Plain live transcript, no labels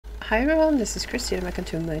Hi everyone, this is Christina, welcome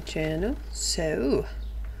to my channel. So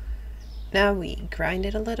now we grind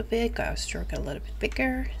it a little bit, got our stroke a little bit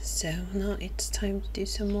bigger, so now it's time to do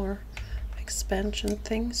some more expansion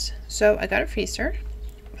things. So I got a freezer,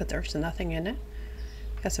 but there's nothing in it.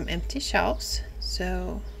 Got some empty shelves,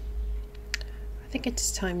 so I think it's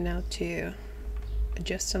time now to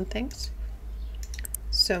adjust some things.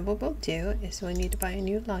 So what we'll do is we need to buy a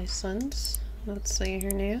new license. Let's see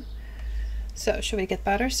here now. So should we get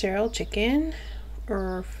butter, cereal, chicken,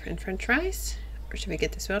 or french fries? Or should we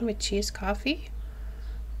get this one with cheese, coffee?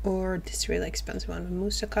 Or this really expensive one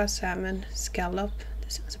with moussaka, salmon, scallop.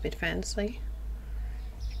 This one's a bit fancy.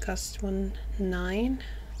 It costs $1.9,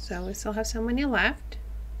 so we still have so many left.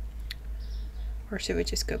 Or should we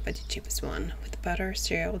just go by the cheapest one with butter,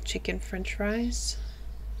 cereal, chicken, french fries?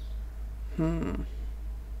 Well.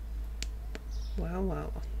 You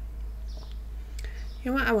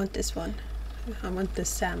know what? I want this one. I want the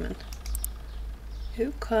salmon.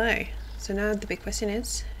 Okay, so now the big question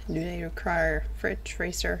is, do they require fridge,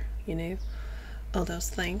 freezer, you know, all those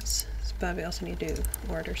things? But we also need to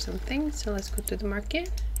order some things, so let's go to the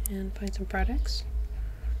market and find some products.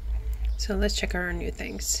 So let's check our new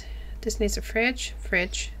things. This needs a fridge.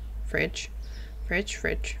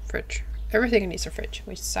 Everything needs a fridge,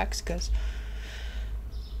 which sucks because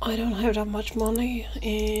I don't have that much money,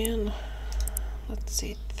 and let's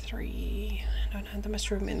see, I don't have that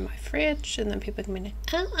much room in my fridge, and then people come in,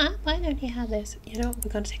 why don't you have this? You know,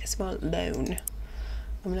 we're gonna take a small loan.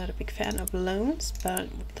 I'm not a big fan of loans, but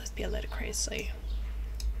let's be a little crazy.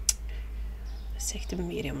 Let's take the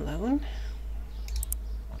medium loan.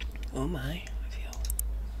 Oh my, I feel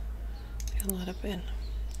a lot of it.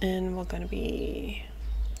 And we're gonna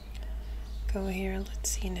go here, let's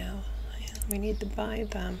see now. We need to buy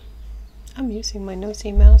them. I'm using my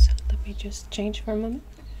nosy mouse. Let me just change for a moment.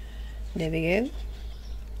 There we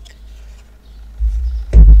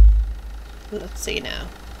go. Let's see now.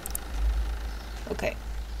 Okay.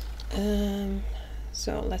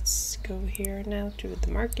 So let's go here now to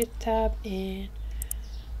the market tab and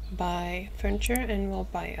buy furniture, and we'll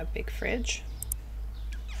buy a big fridge.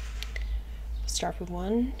 We'll start with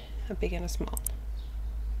one, a big and a small.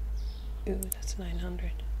 Ooh, that's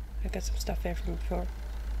 900. I got some stuff there from before.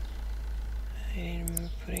 I didn't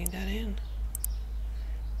remember putting that in.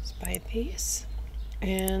 Let's buy these,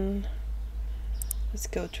 and let's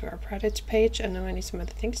go to our products page. I know I need some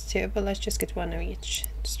other things too, but let's just get one of each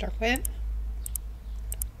to start with.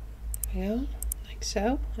 There we go, like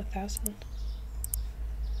so, 1,000.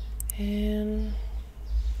 And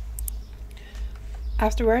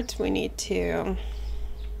afterwards we need to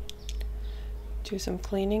do some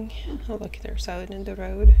cleaning. Oh look, there's out in the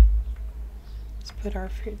road. Let's put our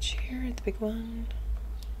fridge here, the big one.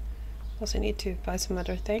 Also need to buy some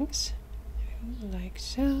other things, like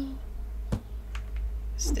so.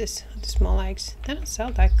 What's this? The small eggs. They don't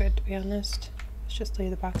sell that good, to be honest. Let's just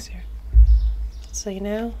leave the box here. Let's see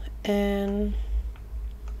now. And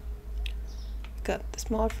got the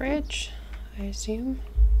small fridge, I assume.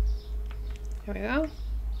 There we go.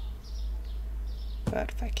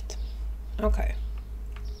 Perfect. Okay.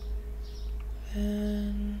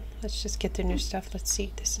 And let's just get the new stuff. Let's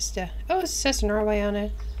see. This is the, oh, it says Norway on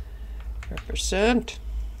it. Represent.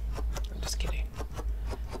 I'm just kidding.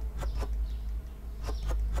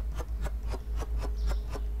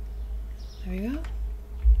 There we go.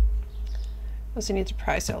 Also need to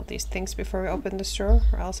price all these things before we open the store,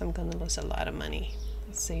 or else I'm gonna lose a lot of money.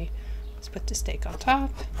 Let's see. Let's put the steak on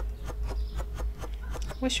top.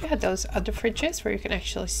 Wish we had those other fridges where you can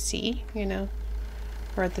actually see, you know,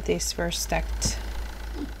 or that these were stacked,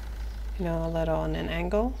 you know, a little on an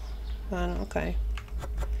angle. But okay.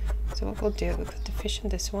 So what we'll do, we'll put the fish in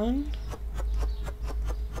this one.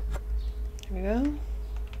 There we go.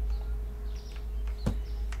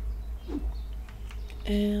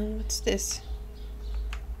 And what's this?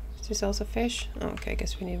 Is this also fish? Oh, okay, I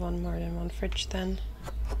guess we need one more than one fridge then.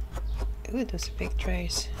 Ooh, those are big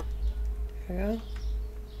trays. There we go.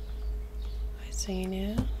 I see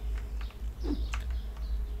now.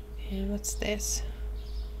 And what's this?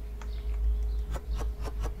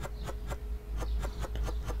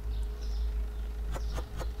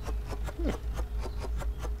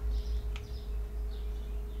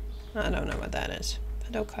 I don't know what that is,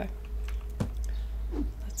 but okay.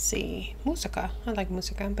 Let's see. Moussaka. I like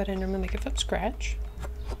moussaka, but I normally make it from scratch.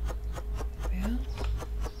 Yeah.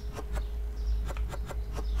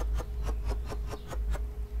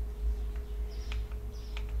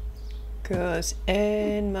 Because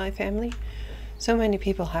in my family, so many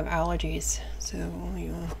people have allergies. So, you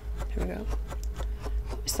know, here we go.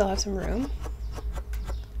 We still have some room.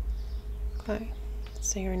 Okay.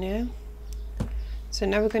 Let's see here now. So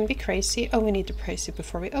now we're going to be crazy. Oh, we need to price it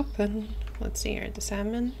before we open. Let's see here, the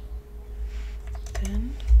salmon.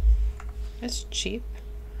 And that's cheap.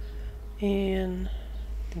 And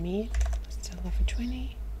the meat, let's sell it for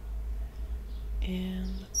 20. And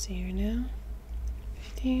let's see here now,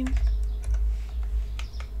 15.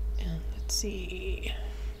 And let's see,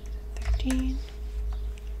 13.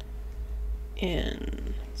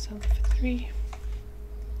 And sell it for 3.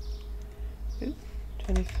 Ooh,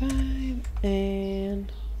 25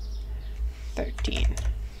 and 13.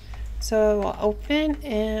 So I'll open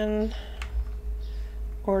and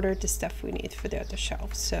order the stuff we need for the other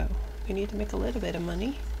shelf. So we need to make a little bit of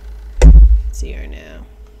money. Let's see here now.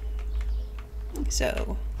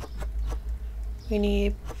 So we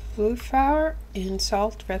need blue flour and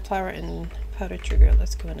salt, red flour and powdered sugar.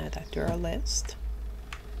 Let's go and add that to our list.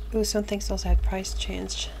 Oh, some things also had price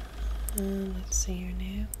change. Let's see here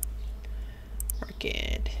now.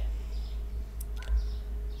 Orchid.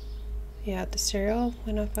 Yeah, the cereal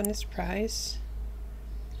went up on its price.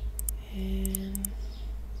 And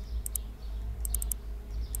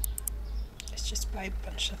let's just buy a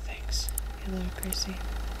bunch of things. Get a little crazy.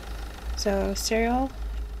 So cereal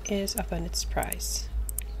is up on its price.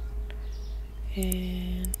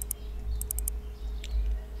 And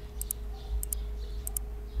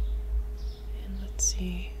let's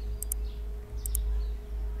see.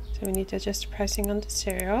 So we need to adjust the pricing on the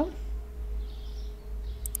cereal.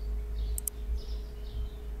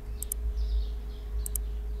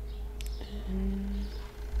 And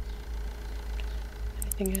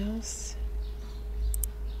anything else?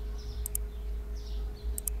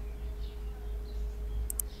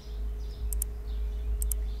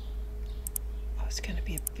 Oh, it's gonna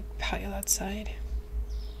be a big pile outside.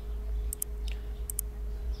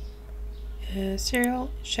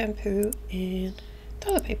 Cereal, shampoo, and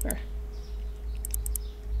toilet paper.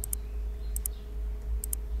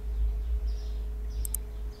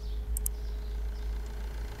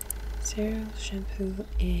 Cereal, shampoo,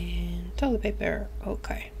 and toilet paper.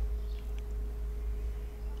 Okay.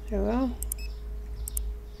 There we go.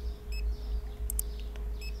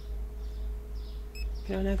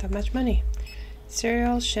 We don't have that much money.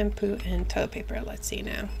 Cereal, shampoo, and toilet paper. Let's see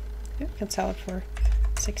now. Yep, we can sell it for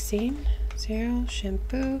 16. Cereal,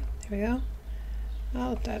 shampoo. There we go.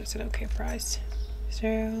 Oh, that is an okay price.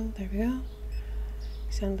 Cereal, there we go.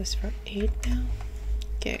 Sell this for 8 now.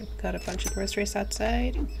 Okay, we've got a bunch of groceries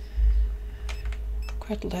outside.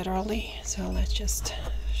 Quite literally. So let's just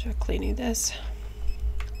start cleaning this.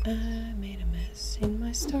 I made a mess in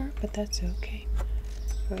my store, but that's okay.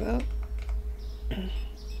 There we go.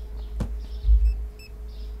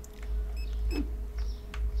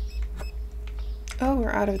 Oh,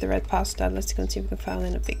 we're out of the red pasta. Let's go and see if we can find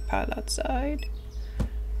in a big pile outside.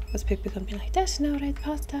 Because people can be like, there's no red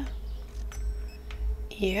pasta.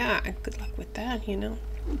 Yeah, good luck with that, you know.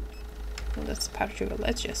 Well, that's the powder sugar.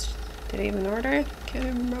 Let's just, did I even order it? Can't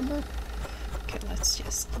even remember. Okay, let's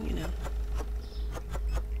just, you know.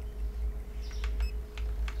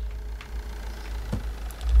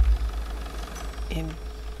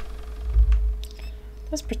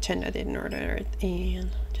 Let's pretend I didn't order it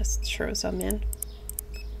and just throw some in.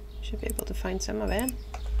 Should be able to find some of it.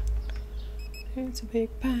 It's a big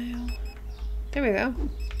pile. There we go.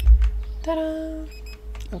 Ta-da!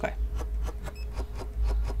 Okay.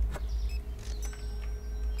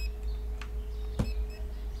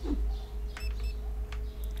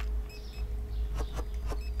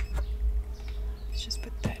 Let's just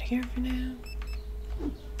put that here for now.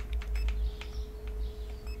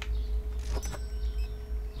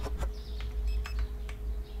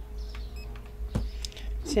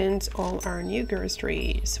 Since all our new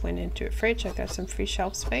groceries went into a fridge, I got some free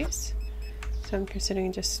shelf space. So I'm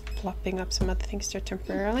considering just plopping up some other things there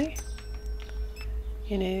temporarily.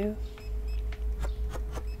 You know,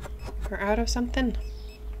 we're out of something.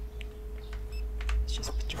 Let's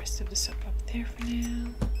just put the rest of the soap up there for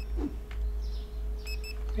now.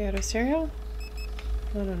 We out of cereal?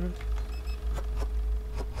 I don't know.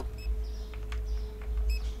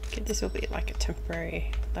 Okay, this will be like a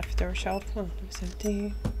temporary leftover shelf. Oh, it was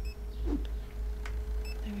empty.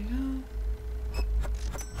 There we go.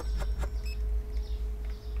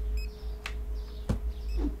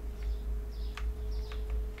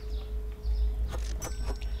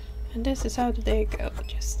 And this is how the day go.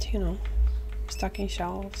 Just, you know, stocking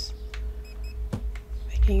shelves,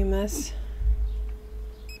 making a mess.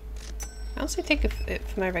 I honestly think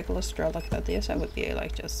if my regular store looked like this, I would be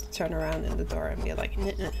like just turn around in the door and be like,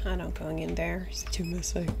 nah, I'm not going in there. It's too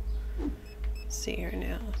messy. Let's see here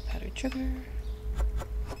now. Powdered sugar.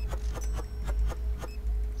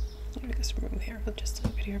 There we go. some room here. We'll just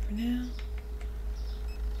leave it here for now.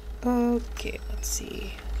 Okay, let's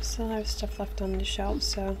see. Still have stuff left on the shelf,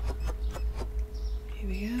 so here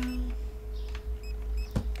we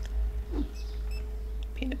go.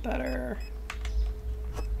 Peanut butter.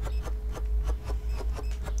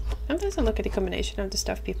 Sometimes I look at the combination of the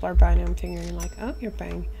stuff people are buying and I'm figuring like, oh, you're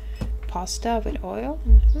buying pasta with oil.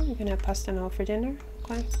 Oh, you're gonna have pasta and oil for dinner.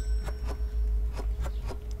 Okay.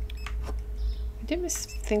 I do miss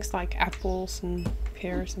things like apples and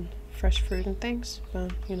pears and fresh fruit and things,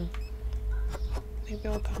 but you know, maybe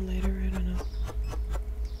I'll come later. I don't know.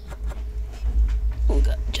 Oh,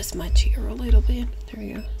 got just my chair a little bit. There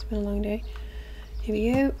we go. It's been a long day. Here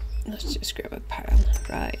we go. Let's just grab a pile of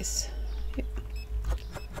rice. Yep.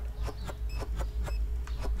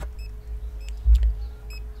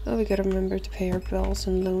 Oh, we gotta remember to pay our bills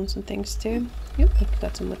and loans and things too. Yep, I've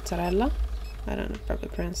got some mozzarella. I don't know, probably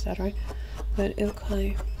pronounced that right. But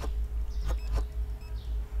okay.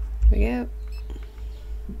 Here we go.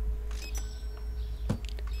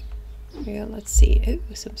 Here we go, let's see.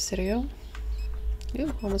 Oh, some cereal.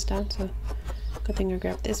 Oh, almost done, so good thing I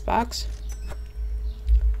grabbed this box.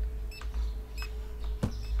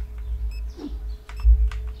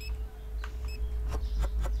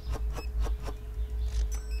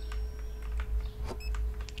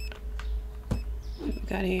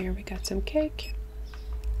 Got here, we got some cake.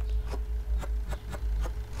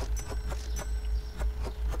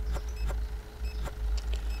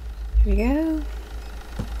 Here we go.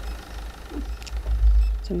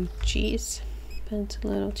 Some cheese. And a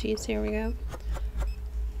little cheese, here we go.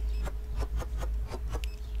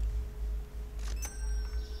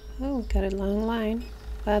 Oh, got a long line.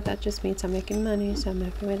 But that just means I'm making money, so I'm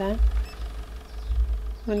happy with that.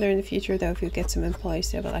 I wonder in the future though if you get some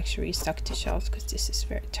employees that will actually restock the shelves, because this is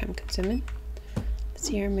very time consuming. Let's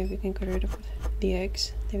see here, maybe we can get rid of the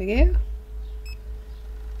eggs. There we go.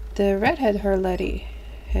 The redhead lady,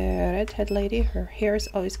 her hair is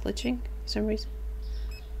always glitching for some reason.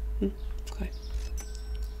 Okay.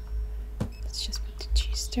 Let's just put the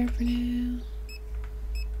cheese there for now.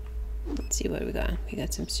 Let's see what we got. We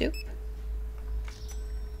got some soup.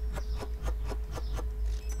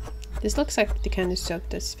 This looks like the kind of soap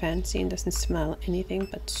that's fancy and doesn't smell anything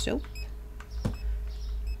but soap.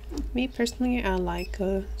 Me personally, I like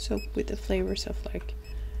soap with the flavors of like,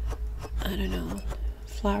 I don't know,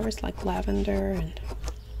 flowers like lavender and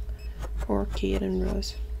orchid and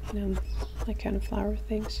rose, you know, that kind of flower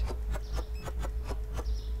things.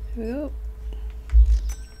 Here we go.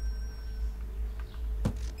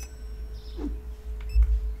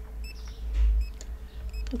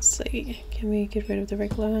 Let's see, can we get rid of the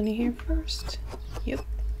regular honey here first? Yep.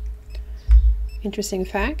 Interesting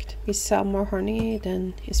fact, we sell more honey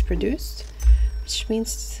than is produced, which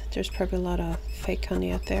means there's probably a lot of fake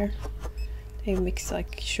honey out there. They mix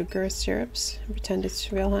like sugar syrups and pretend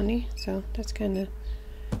it's real honey, so that's kind of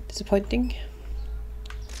disappointing.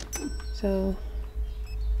 So,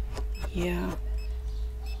 yeah.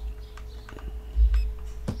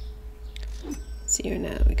 Let's see here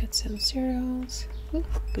now, we got some cereals. Ooh,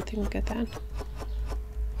 good thing we got that.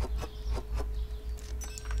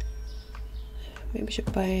 Maybe we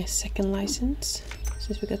should buy a second license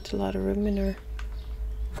since we got a lot of room in our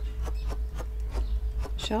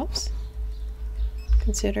shelves,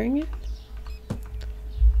 considering it.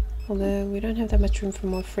 Although we don't have that much room for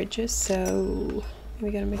more fridges, so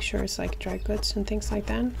we gotta make sure it's like dry goods and things like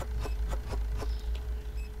that.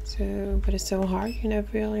 So, but it's so hard, you never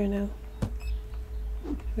really know.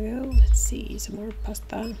 Here we go. Let's see, some more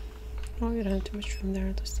pasta. Oh, we don't have too much room there.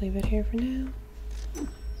 Let's leave it here for now.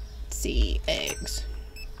 Let's see, eggs.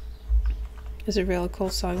 It's a really cool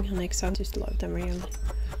song, and eggs, I just love them really.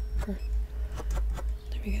 There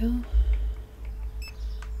we go.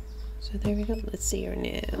 So there we go. Let's see here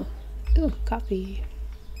now. Ooh, coffee.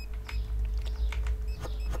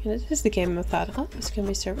 You know, this is the game I thought, oh, it's gonna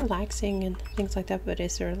be so relaxing and things like that, but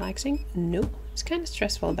is it relaxing? Nope. It's kind of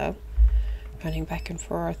stressful though. Running back and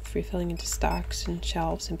forth, refilling into stocks and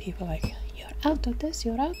shelves, and people like, you're out of this,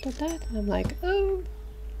 you're out of that, and I'm like, oh.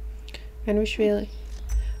 And wish the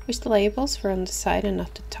labels were on the side and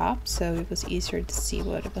not the top, so it was easier to see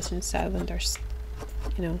what was inside when they're,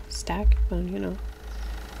 you know, stacked. But you know,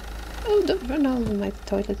 oh, don't run out of my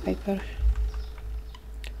toilet paper.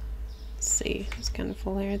 Let's see, it's kind of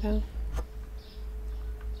full here though.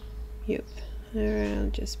 Yep. Alright,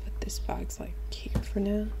 I'll just put this box like here for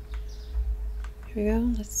now. Here we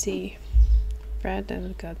go, let's see. Bread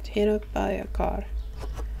that got hit up by a car.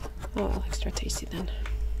 Oh, well, extra tasty then.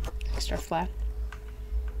 Extra flat.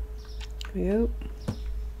 Here we go.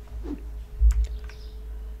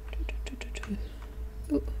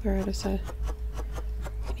 Oh, we're out of side.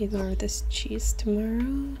 Need more of this cheese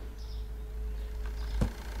tomorrow.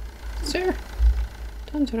 Sir,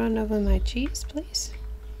 don't run over my cheese, please.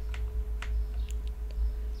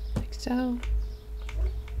 Like so.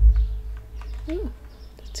 Oh,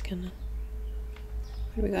 that's gonna.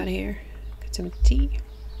 What do we got here? Got some tea.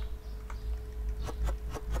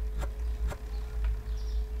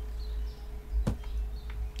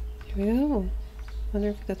 Here we go. Wonder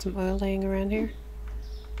if we got some oil laying around here.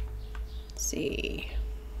 Let's see.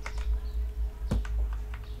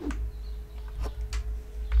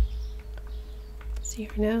 See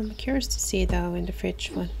here now. I'm curious to see though in the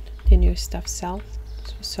fridge what the new stuff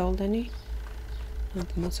sold any. Not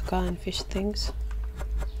the musuka and fish things.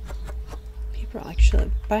 People are actually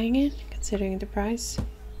buying it, considering the price.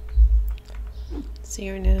 Let's see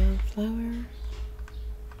here now. Flour.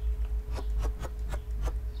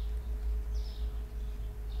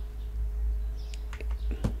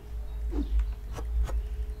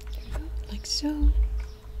 Like so.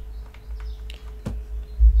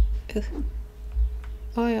 Ugh.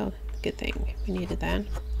 Oil, good thing we needed that.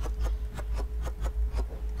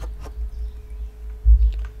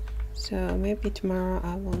 So maybe tomorrow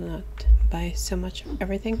I will not buy so much of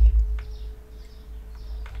everything.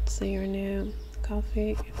 Let's see here now.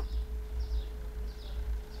 Coffee.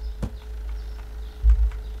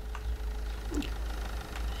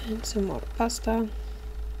 And some more pasta.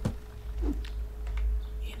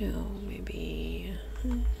 You know, maybe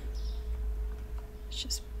let's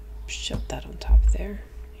just shove that on top there.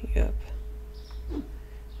 Yup.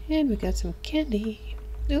 And we got some candy.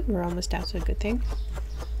 Ooh, we're almost out, so a good thing.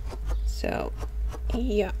 So,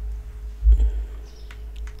 yeah.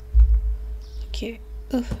 Okay.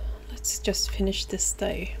 Ugh, let's just finish this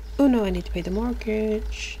day. Oh no, I need to pay the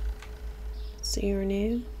mortgage. Let's see your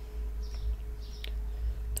name.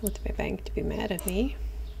 Don't want my bank to be mad at me.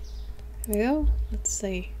 Here we go. Let's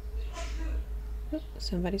see. Oh,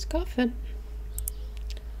 somebody's coughing.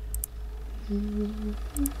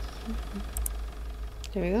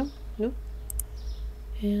 There we go. Nope.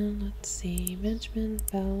 And let's see.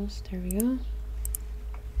 Management, bells. There we go.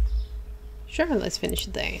 Sure, let's finish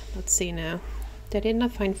the day. Let's see now. Did I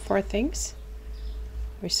not find 4 things?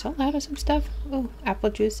 We're still out of some stuff. Oh, apple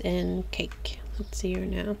juice and cake. Let's see here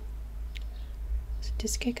now. Is it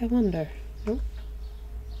this cake, I wonder? Nope.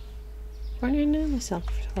 4.99. Let's sell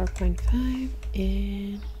for 4.5.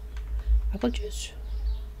 And apple juice.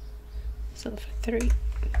 Sell for 3.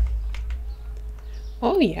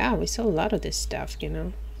 Oh yeah, we sell a lot of this stuff, you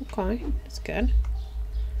know. Okay, that's good.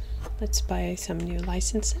 Let's buy some new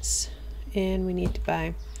licenses. And we need to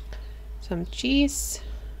buy some cheese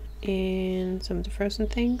and some of the frozen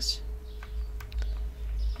things.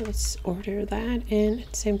 Let's order that and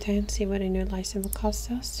at the same time see what a new license will cost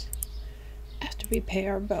us after we pay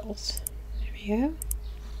our bills. There we go.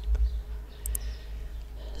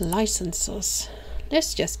 Licenses.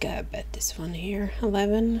 Let's just go bet this one here.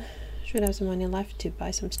 11. Should have some money left to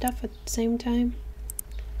buy some stuff at the same time.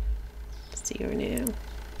 Let's see here now.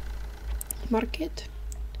 Market.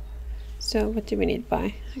 So what do we need to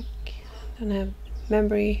buy? I don't have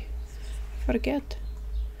memory. Forget.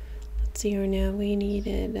 Let's see here now. We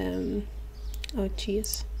needed oh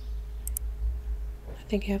cheese. I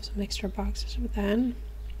think I have some extra boxes with that. I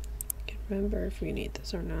can't remember if we need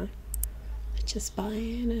this or not. Let's just buy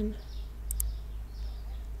it and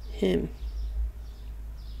him.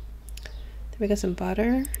 Then we got some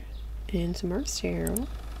butter and some more cereal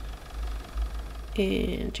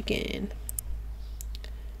and chicken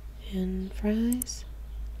and fries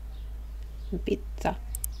and pizza.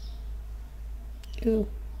 Ooh,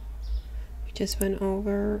 we just went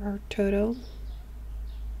over our total,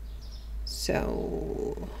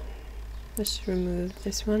 so let's remove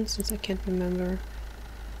this one since I can't remember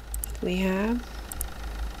what we have.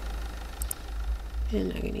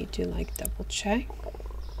 And I need to like double check.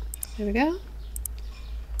 There we go.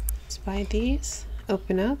 Let's buy these,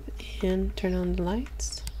 open up and turn on the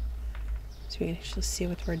lights so we can actually see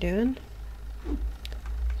what we're doing.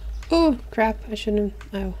 Oh crap, I shouldn't.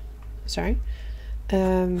 Oh, sorry.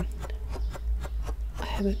 I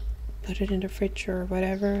haven't put it in the fridge or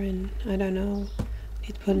whatever, and I don't know. I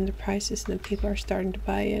need to put in the prices and then people are starting to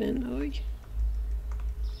buy it and oh,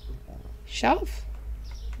 shelf.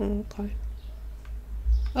 Okay.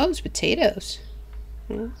 Oh, it's potatoes.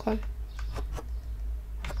 Okay.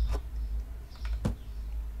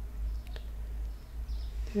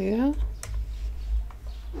 There we go.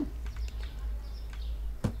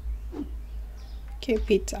 Okay,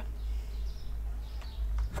 pizza.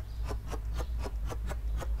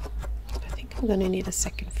 I think I'm gonna need a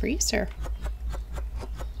second freezer.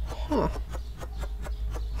 Huh.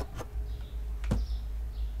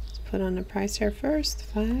 put on the price here first.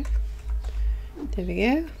 5. There we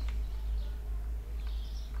go.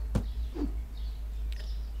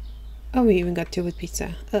 Oh, we even got 2 with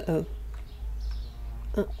pizza. Uh-oh.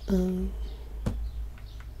 Uh-oh.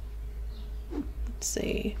 Let's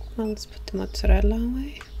see. Well, let's put the mozzarella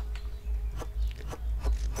away.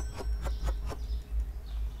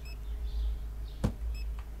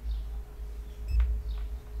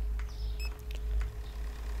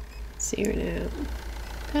 Let's see here now.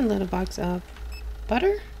 Got a little box of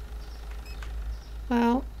butter.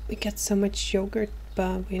 Well, we got so much yogurt,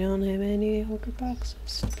 but we don't have any yogurt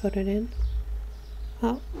boxes. Put it in.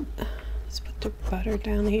 Well, let's put the butter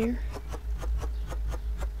down here.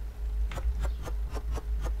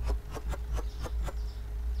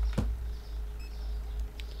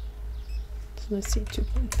 So let's see,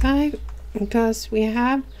 2.5. Because we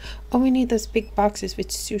have, oh, we need those big boxes with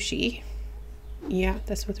sushi. Yeah,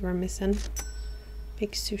 that's what we're missing.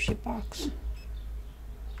 Big sushi box.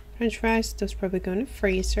 French fries, those probably go in the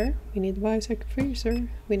freezer. We need to buy a second freezer.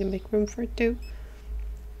 We need to make room for it too.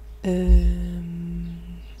 Oh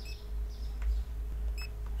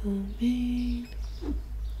man.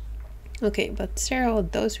 Okay, but cereal,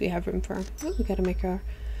 those we have room for. Oh, we gotta make our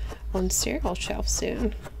own cereal shelf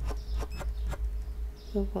soon.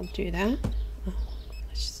 So we'll do that. Oh,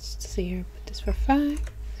 let's just see here. Put this for 5.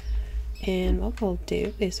 And what we'll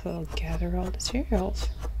do is we'll gather all the cereals.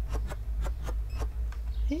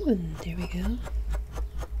 And there we go.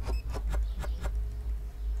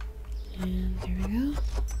 And there we go.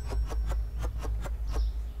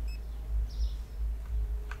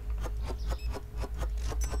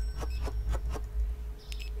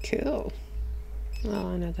 Cool. Well,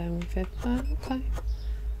 I know that won't fit, but okay.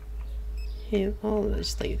 And I'll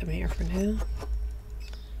just leave them here for now.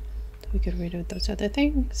 So we get rid of those other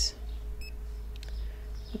things.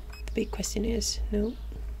 But the big question is, no.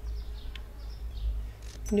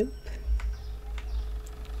 Nope.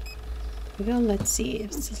 Well, let's see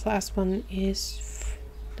if this last one is.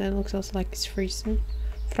 That looks also like it's freezing.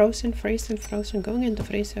 Frozen, going in the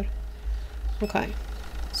freezer. Okay,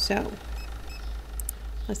 so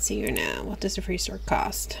let's see here now. What does the freezer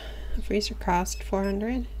cost? The freezer cost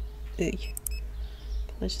 400. Ugh.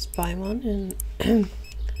 Let's just buy one and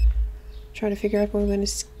try to figure out where we're going to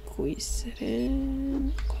squeeze it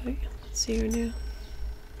in. Okay, let's see here now.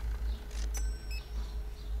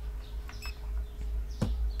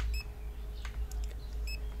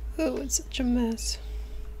 Oh, it's such a mess.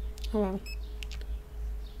 Oh well.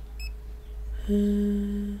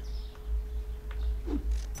 There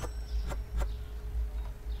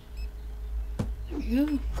we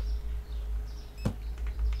go.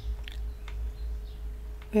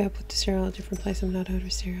 Yeah, I put the cereal in a different place. I'm not out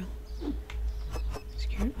of cereal.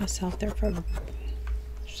 Scared myself there for a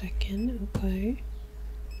second. Okay.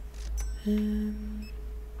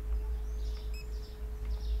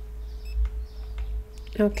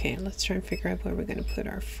 Okay, let's try and figure out where we're going to put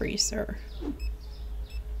our freezer.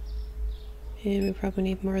 And we probably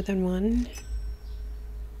need more than one.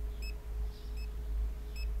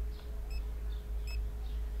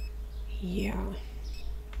 Yeah.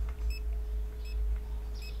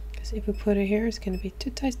 Because if we put it here, it's going to be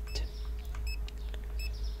too tight.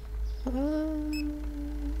 Well,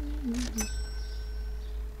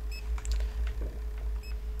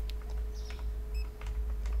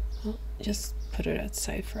 just put it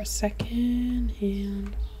outside for a second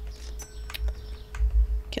and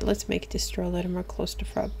okay, let's make this drawer a little more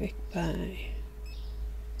claustrophobic by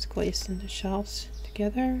squeezing the shelves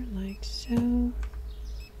together like so.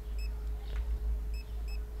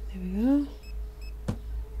 There we go.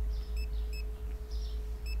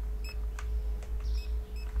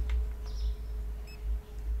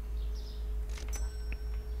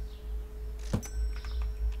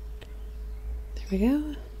 There we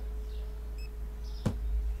go.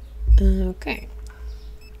 Okay.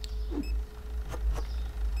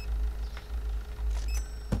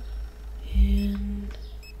 And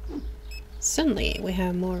suddenly we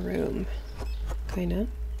have more room, kinda.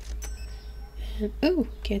 And oh,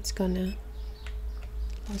 kid's gonna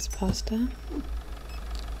lost pasta.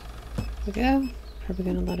 There we go. Probably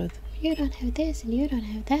gonna lot of you don't have this and you don't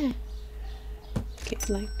have that. Okay,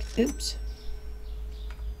 like oops.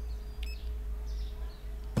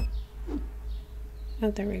 Oh,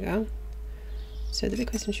 there we go. So the big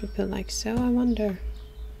question should be like so, I wonder.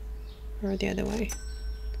 Or the other way.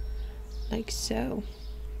 Like so.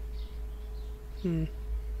 I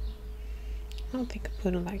don't think I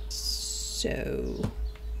put it like so.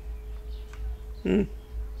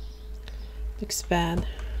 Looks bad.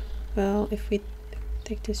 Well, if we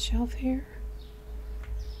take this shelf here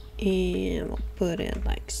And we'll put it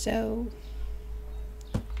like so.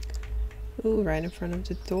 Ooh, right in front of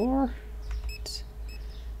the door. Let's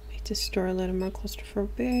make this door a little more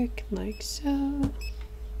claustrophobic, like so.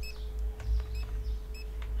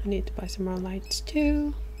 I need to buy some more lights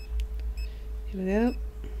too. Here we go.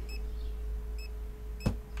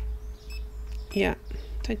 Yeah,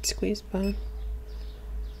 tight squeeze, but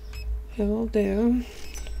it will do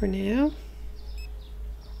for now.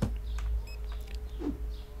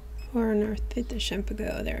 Where on earth did the shampoo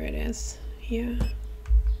go? There it is. Yeah.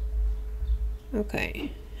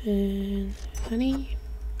 Okay. And honey.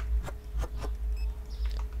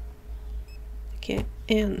 Okay,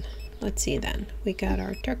 and let's see then. We got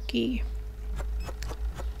our turkey.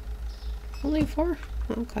 Only 4?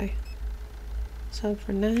 Okay. So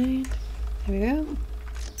for 9. There we go.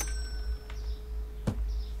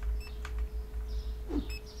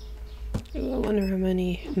 Ooh, I wonder how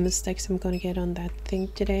many mistakes I'm gonna get on that thing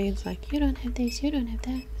today. It's like, you don't have this, you don't have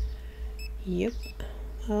that. Yep.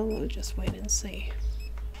 Well, we'll just wait and see.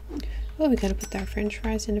 Oh, we gotta put our french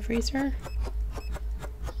fries in the freezer.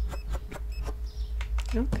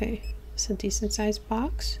 Okay. It's a decent sized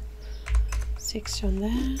box. 6 on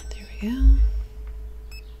that. There we go.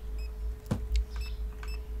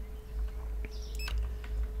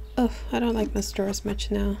 Oh, I don't like my store as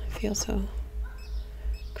much now. I feel so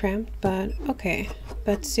cramped, but okay.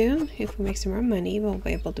 But soon, if we make some more money, we'll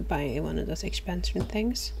be able to buy one of those expansion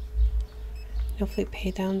things. Hopefully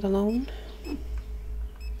pay down the loan.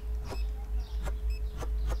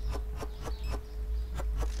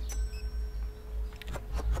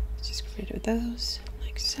 Just get rid of those,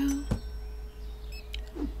 like so.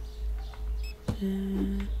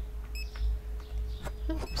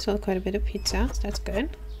 Oh, sold quite a bit of pizza, so that's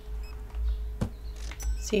good.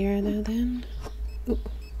 See here now then. Ooh.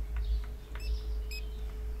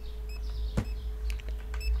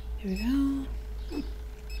 Here we go.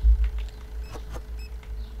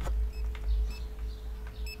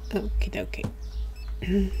 Okie dokie.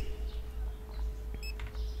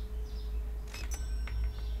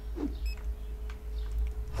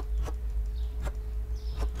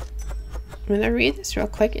 When I read this real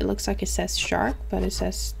quick, it looks like it says shark, but it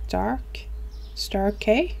says star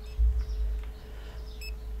K.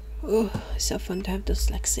 Oh, it's so fun to have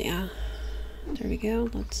dyslexia. There we go.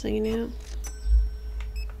 Let's see now.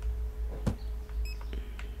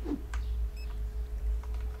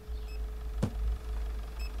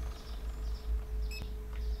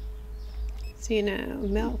 See now,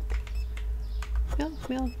 milk. Milk,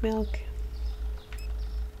 milk, milk.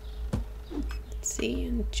 Let's see,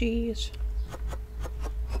 and cheese.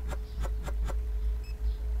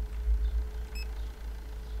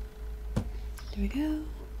 There we go.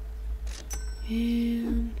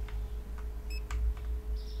 And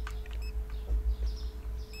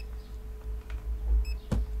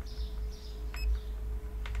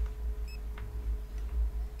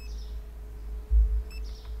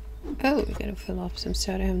oh, we gotta fill up some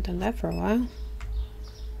soda. I haven't done that for a while.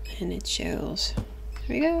 And it shows.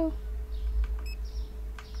 There we go.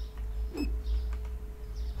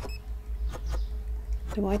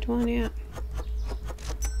 The white one, yeah.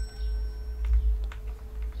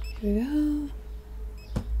 Here we go.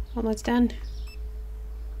 Almost done.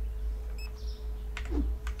 There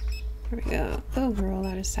we go. Oh, we're all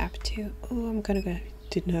out of sap too. Oh, I'm gonna go.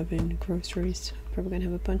 Didn't have any groceries. Probably gonna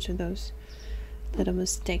have a bunch of those little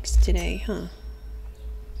mistakes today, huh?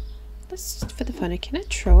 Let's, for the fun, can I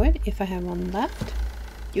throw it if I have one left?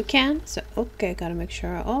 You can. So, okay, gotta make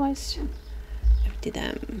sure I always empty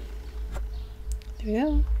them. There we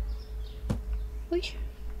go. Oy.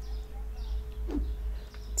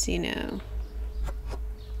 Let's see now.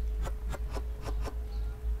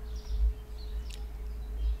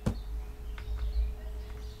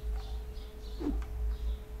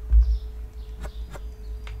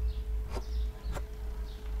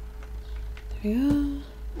 There we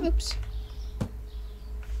go. Oops.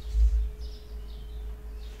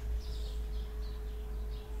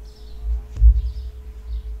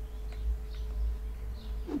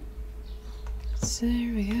 So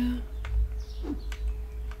there we go.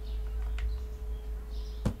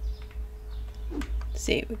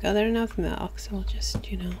 See, we gathered enough milk, so we'll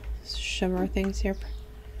just, you know, shove our things here.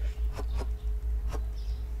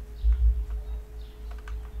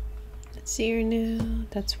 Let's see here now.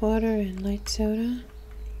 That's water and light soda.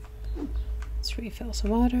 Let's refill some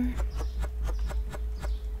water.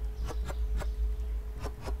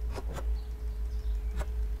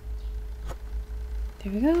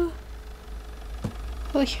 There we go.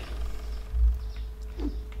 Oy.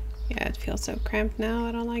 Yeah, it feels so cramped now.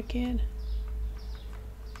 I don't like it.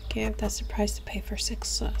 Okay, that's the price to pay for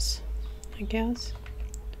success, I guess.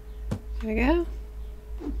 There we go.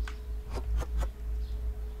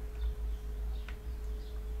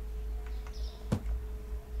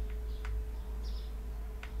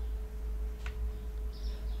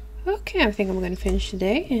 Okay, I think I'm going to finish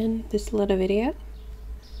today in this little video.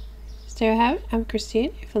 So there you have it. I'm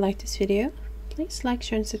Christine. If you like this video, please like,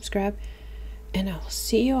 share, and subscribe. And I will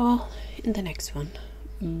see you all in the next one.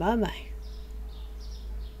 Bye-bye.